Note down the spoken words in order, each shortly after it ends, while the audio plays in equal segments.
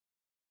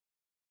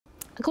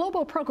A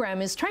global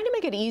program is trying to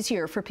make it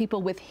easier for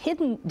people with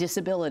hidden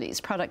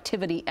disabilities.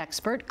 Productivity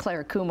expert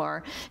Clare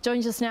Kumar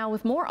joins us now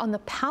with more on the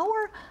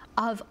power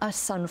of a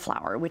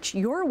sunflower, which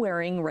you're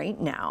wearing right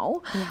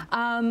now.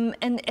 Yeah.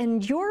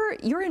 And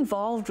you're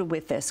involved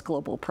with this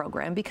global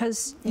program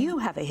because you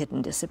have a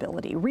hidden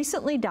disability,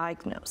 recently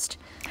diagnosed.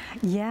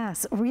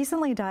 Yes,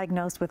 recently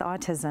diagnosed with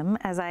autism,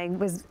 as I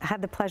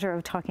had the pleasure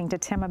of talking to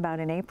Tim about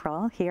in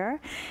April here,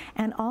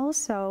 and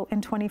also in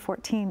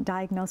 2014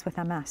 diagnosed with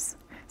MS.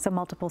 So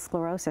multiple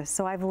sclerosis.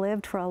 So I've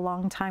lived for a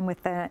long time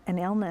with an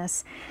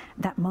illness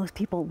that most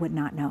people would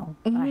not know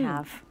I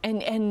have.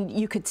 And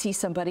you could see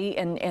somebody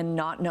and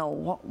not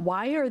know.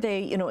 Why are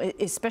they, you know,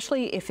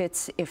 especially if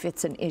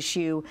it's an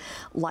issue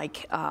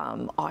like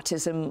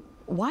autism,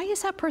 why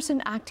is that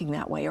person acting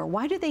that way? Or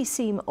why do they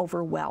seem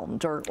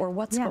overwhelmed? Or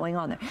what's going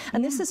on there?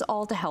 And this is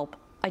all to help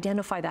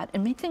identify that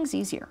and make things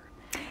easier.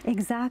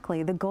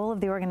 Exactly. The goal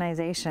of the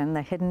organization,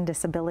 the Hidden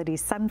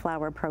Disabilities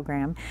Sunflower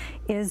Program,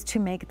 is to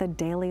make the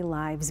daily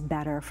lives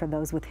better for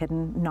those with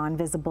hidden,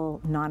 non-visible,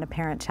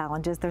 non-apparent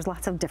challenges. There's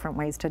lots of different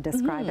ways to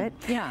describe it.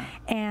 Yeah.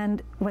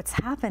 And what's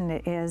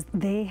happened is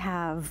they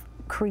have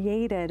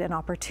created an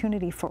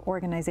opportunity for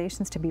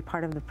organizations to be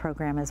part of the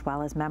program as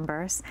well as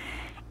members.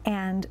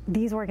 And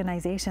these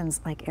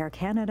organizations like Air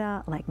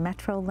Canada, like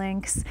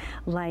Metrolinx,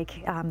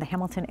 like the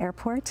Hamilton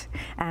Airport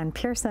and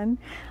Pearson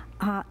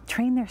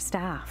train their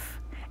staff.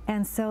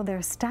 And so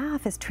their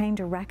staff is trained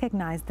to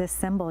recognize this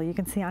symbol. You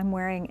can see I'm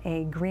wearing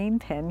a green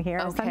pin here,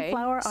 a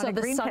sunflower on a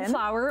green pin. So the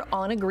sunflower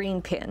on a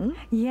green pin.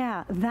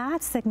 Yeah,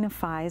 that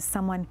signifies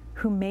someone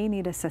who may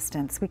need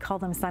assistance. We call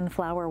them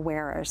sunflower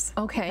wearers.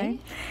 Okay.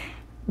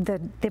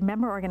 The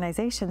member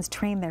organizations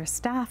train their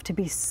staff to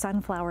be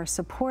sunflower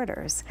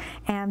supporters,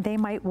 and they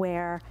might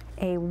wear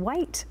a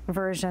white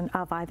version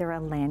of either a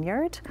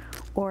lanyard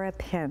or a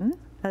pin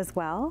as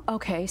well.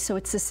 Okay, so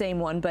it's the same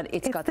one, but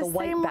it's got the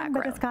white background.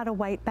 But it's got a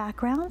white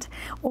background,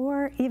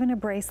 or even a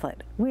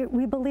bracelet.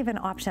 We believe in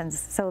options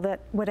so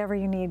that whatever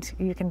you need,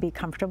 you can be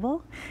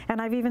comfortable.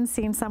 And I've even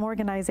seen some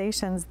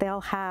organizations,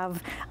 they'll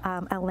have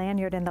a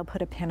lanyard and they'll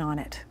put a pin on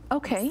it.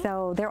 Okay.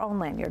 So their own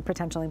lanyard,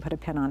 potentially put a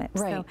pin on it.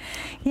 Right. So,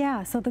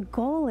 yeah, so the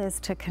goal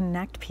is to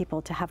connect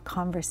people, to have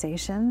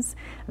conversations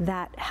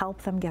that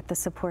help them get the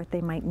support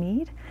they might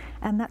need.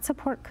 And that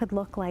support could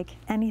look like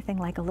anything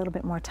like a little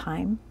bit more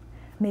time,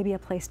 maybe a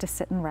place to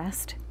sit and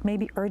rest,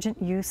 maybe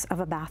urgent use of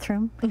a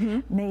bathroom,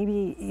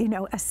 maybe, you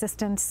know,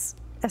 assistance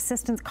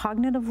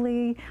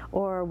cognitively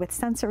or with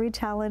sensory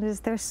challenges.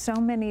 There's so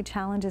many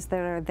challenges that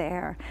are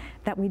there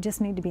that we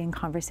just need to be in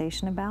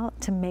conversation about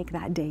to make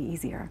that day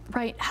easier.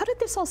 Right. How did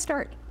this all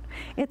start?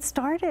 It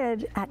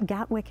started at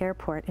Gatwick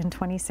Airport in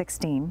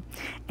 2016,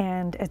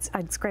 and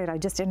it's great. I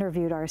just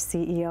interviewed our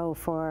CEO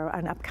for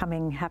an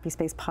upcoming Happy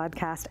Space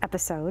podcast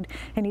episode,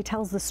 and he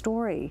tells the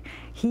story.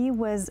 He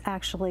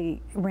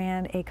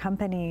ran a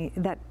company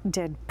that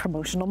did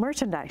promotional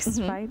merchandise,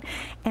 right?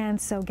 And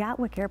so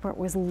Gatwick Airport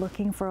was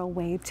looking for a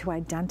way to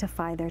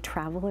identify their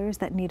travelers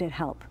that needed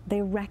help.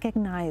 They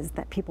recognized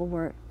that people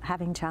were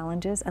having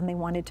challenges and they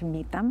wanted to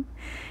meet them,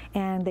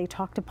 and they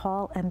talked to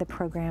Paul, and the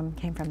program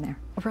came from there.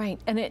 Right,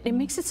 and it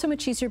makes it so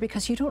much easier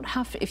because you don't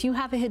have, if you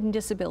have a hidden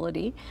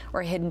disability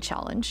or a hidden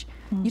challenge,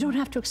 you don't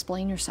have to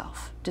explain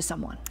yourself to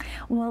someone.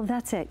 Well,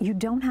 that's it. You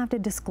don't have to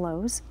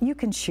disclose. You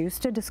can choose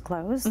to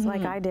disclose,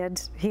 like I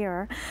did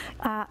here,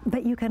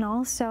 but you can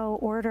also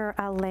order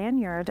a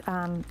lanyard,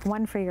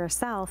 one for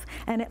yourself,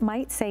 and it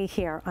might say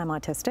here, I'm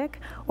autistic,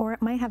 or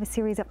it might have a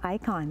series of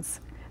icons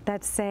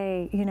that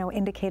say, you know,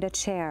 indicate a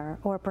chair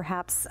or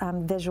perhaps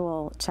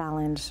visual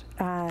challenge.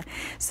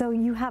 So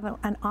you have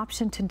an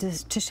option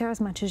to share as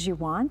much as you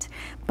want,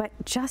 but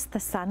just the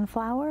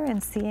sunflower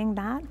and seeing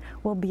that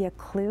will be a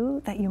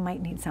clue that you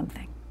might need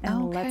something.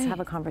 And let's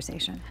have a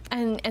conversation.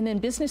 And then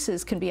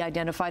businesses can be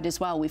identified as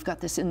well. We've got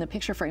this in the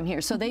picture frame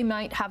here. So they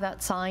might have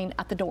that sign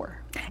at the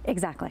door.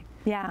 Exactly.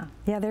 Yeah.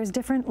 Yeah, there's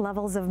different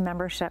levels of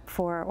membership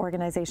for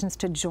organizations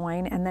to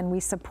join, and then we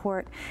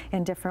support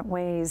in different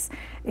ways,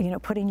 you know,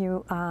 putting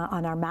you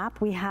on our map.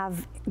 We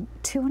have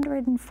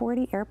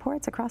 240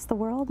 airports across the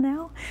world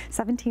now,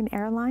 17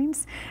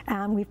 airlines.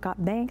 We've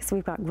got banks,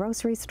 we've got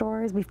grocery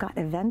stores, we've got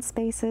event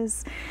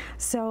spaces.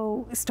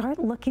 So start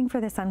looking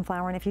for the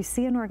sunflower, and if you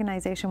see an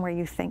organization where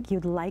you think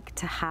you'd like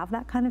to have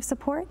that kind of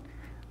support,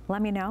 let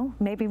me know.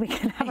 Maybe we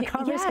can have a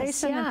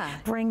conversation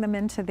and bring them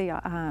into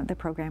the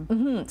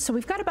program. So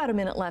we've got about a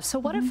minute left. So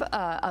what if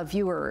a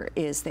viewer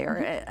is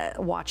there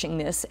watching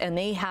this and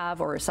they have,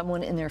 or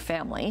someone in their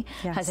family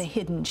has a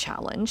hidden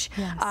challenge?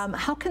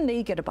 How can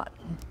they get a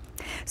button?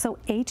 So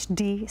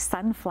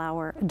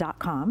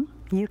hdsunflower.com.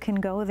 You can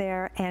go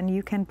there and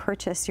you can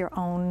purchase your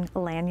own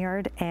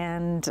lanyard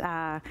and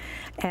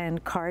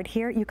card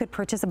here. You could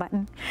purchase a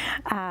button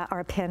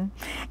or a pin,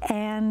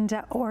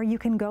 or you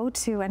can go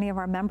to any of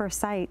our member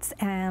sites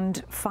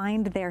and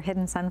find their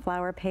Hidden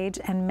Sunflower page,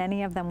 and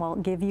many of them will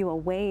give you a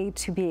way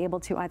to be able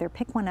to either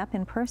pick one up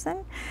in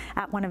person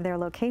at one of their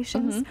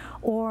locations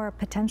or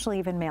potentially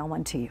even mail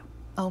one to you.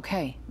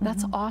 Okay,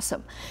 that's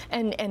awesome,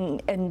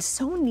 and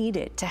so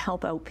needed to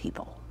help out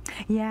people.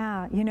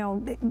 Yeah, you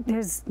know,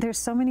 there's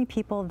so many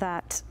people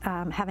that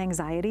have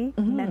anxiety,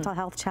 mental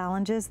health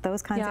challenges,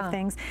 those kinds of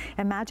things.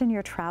 Imagine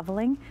you're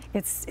traveling.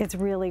 It's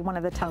really one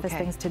of the toughest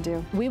things to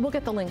do. We will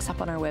get the links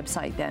up on our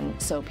website then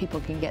so people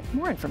can get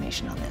more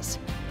information on this.